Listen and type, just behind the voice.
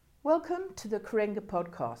Welcome to the Karenga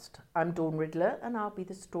podcast. I'm Dawn Riddler and I'll be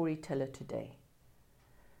the storyteller today.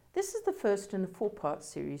 This is the first in a four-part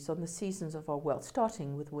series on the seasons of our wealth,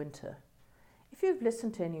 starting with winter. If you've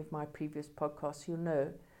listened to any of my previous podcasts, you'll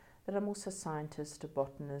know that I'm also a scientist, a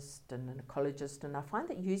botanist and an ecologist, and I find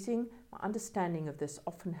that using my understanding of this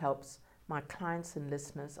often helps my clients and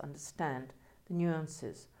listeners understand the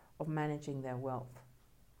nuances of managing their wealth.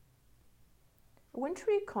 A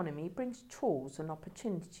wintry economy brings chores and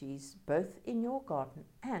opportunities both in your garden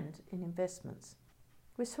and in investments.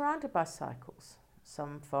 We're surrounded by cycles,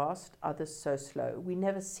 some fast, others so slow we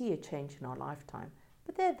never see a change in our lifetime,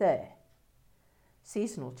 but they're there.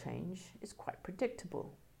 Seasonal change is quite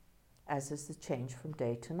predictable, as is the change from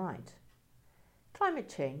day to night. Climate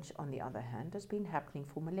change, on the other hand, has been happening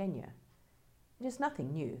for millennia. It is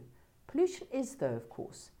nothing new. Pollution is, though, of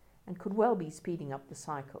course, and could well be speeding up the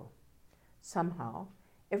cycle. Somehow,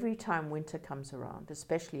 every time winter comes around,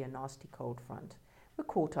 especially a nasty cold front, we're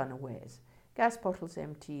caught unawares. Gas bottles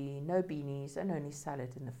empty, no beanies, and only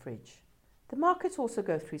salad in the fridge. The markets also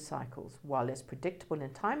go through cycles. While less predictable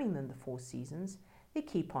in timing than the four seasons, they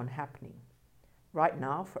keep on happening. Right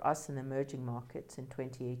now, for us in the emerging markets in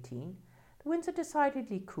 2018, the winds are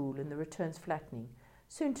decidedly cool and the returns flattening,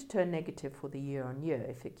 soon to turn negative for the year on year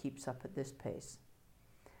if it keeps up at this pace.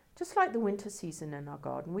 Just like the winter season in our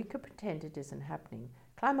garden, we could pretend it isn't happening,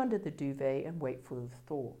 climb under the duvet and wait for the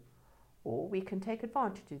thaw. Or we can take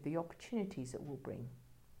advantage of the opportunities it will bring.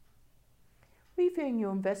 Reviewing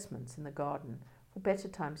your investments in the garden for better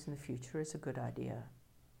times in the future is a good idea.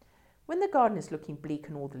 When the garden is looking bleak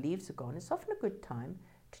and all the leaves are gone, it's often a good time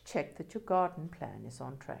to check that your garden plan is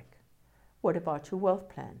on track. What about your wealth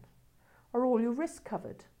plan? Are all your risks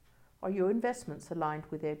covered? Are your investments aligned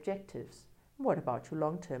with their objectives? What about your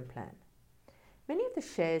long-term plan? Many of the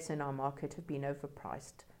shares in our market have been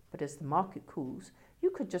overpriced, but as the market cools,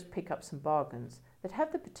 you could just pick up some bargains that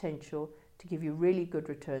have the potential to give you really good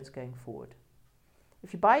returns going forward.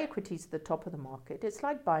 If you buy equities at the top of the market, it's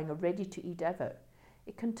like buying a ready-to-eat Avo.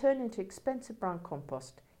 It can turn into expensive brown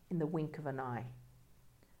compost in the wink of an eye.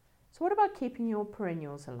 So what about keeping your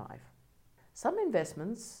perennials alive? Some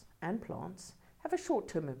investments and plants have a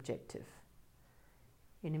short-term objective.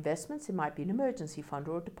 In investments, it might be an emergency fund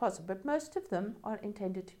or a deposit, but most of them are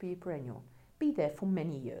intended to be perennial, be there for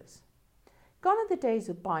many years. Gone are the days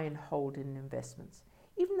of buy and hold in investments.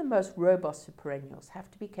 Even the most robust of perennials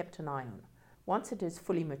have to be kept an eye on. Once it is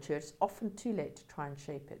fully mature, it's often too late to try and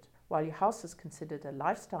shape it. While your house is considered a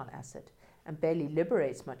lifestyle asset and barely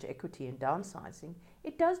liberates much equity in downsizing,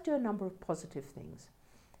 it does do a number of positive things.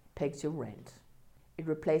 It pegs your rent. It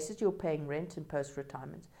replaces your paying rent in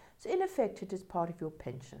post-retirement, so in effect it is part of your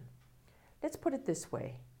pension. Let's put it this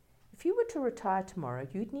way. If you were to retire tomorrow,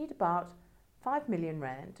 you'd need about 5 million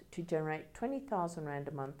rand to generate 20,000 rand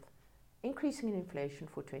a month, increasing in inflation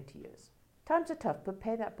for 20 years. Times are tough, but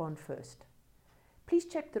pay that bond first. Please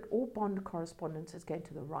check that all bond correspondence is going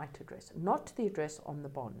to the right address, not to the address on the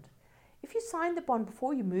bond. If you signed the bond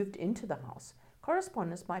before you moved into the house,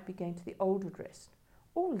 correspondence might be going to the old address,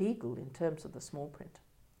 all legal in terms of the small print.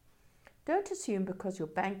 Don't assume because your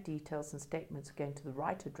bank details and statements are going to the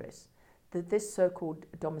right address that this so-called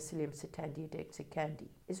domicilium sitandi dexicandi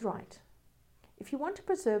is right. If you want to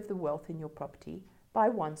preserve the wealth in your property, buy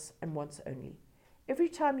once and once only. Every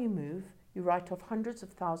time you move, you write off hundreds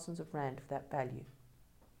of thousands of rand of that value.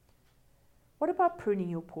 What about pruning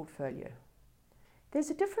your portfolio? There's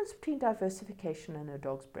a difference between diversification and a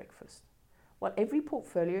dog's breakfast. While every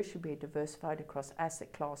portfolio should be diversified across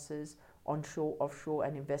asset classes, onshore, offshore,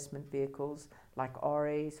 and investment vehicles like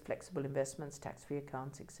RAs, flexible investments, tax-free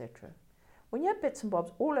accounts, etc. When you have bits and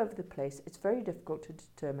bobs all over the place, it's very difficult to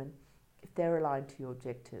determine if they're aligned to your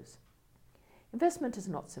objectives. Investment is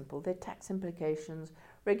not simple. There are tax implications,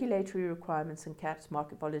 regulatory requirements and caps,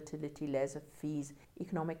 market volatility, layers of fees,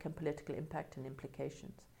 economic and political impact and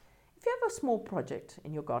implications. If you have a small project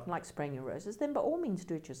in your garden, like spraying your roses, then by all means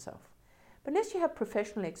do it yourself. But unless you have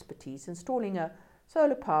professional expertise installing a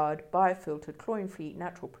solar-powered, biofiltered, chlorine-free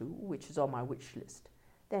natural pool, which is on my wish list,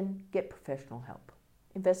 then get professional help.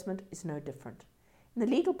 Investment is no different. In the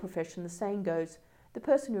legal profession, the saying goes, the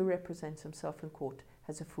person who represents himself in court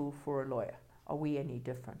has a fool for a lawyer. Are we any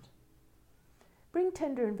different? Bring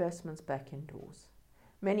tender investments back indoors.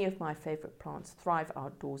 Many of my favorite plants thrive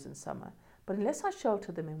outdoors in summer, but unless I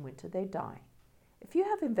shelter them in winter, they die. If you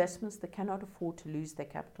have investments that cannot afford to lose their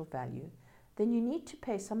capital value, then you need to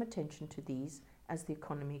pay some attention to these as the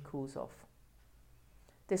economy cools off.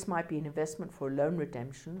 This might be an investment for a loan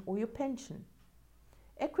redemption or your pension.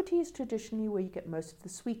 Equity is traditionally where you get most of the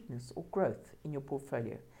sweetness or growth in your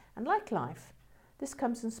portfolio. And like life, This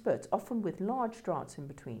comes in spurts, often with large droughts in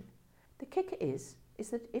between. The kicker is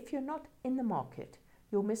that if you're not in the market,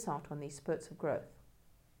 you'll miss out on these spurts of growth.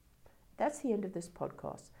 That's the end of this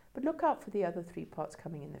podcast, but look out for the other 3 parts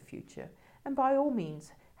coming in the future. And by all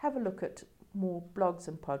means, have a look at more blogs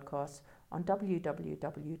and podcasts on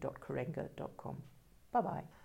www.karenga.com. Bye-bye.